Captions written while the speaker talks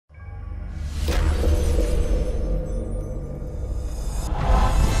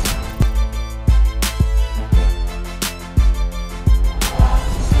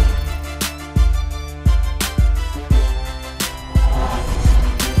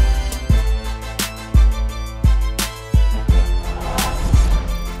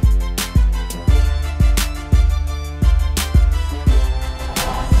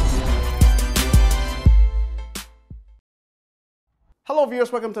viewers,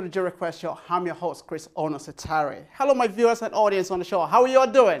 welcome to the GRS show. I'm your host, Chris Onos. Hello, my viewers and audience on the show. How are you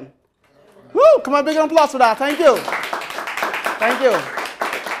all doing? Woo! Come on, big applause for that. Thank you. Thank you.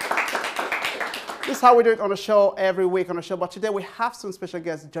 This is how we do it on the show every week on the show. But today we have some special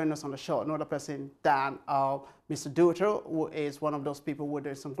guests joining us on the show. Another person, Dan, Mr. Dutra, who is one of those people who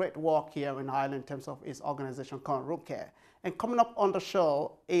doing some great work here in Ireland in terms of his organization called Room Care. And coming up on the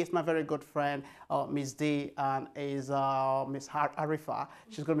show is my very good friend, Ms. D, and is Ms. Arifa.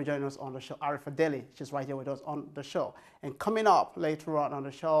 She's going to be joining us on the show. Arifa Deli, she's right here with us on the show. And coming up later on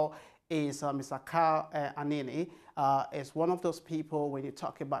the show is Mr. Carl Anini. Is one of those people when you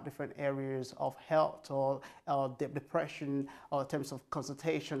talk about different areas of health or depression or in terms of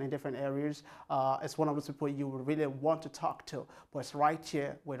consultation in different areas. It's one of those people you would really want to talk to, but it's right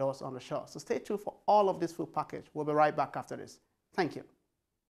here with us on the show. So stay tuned for all of this full package. We'll be right back after this. Thank you.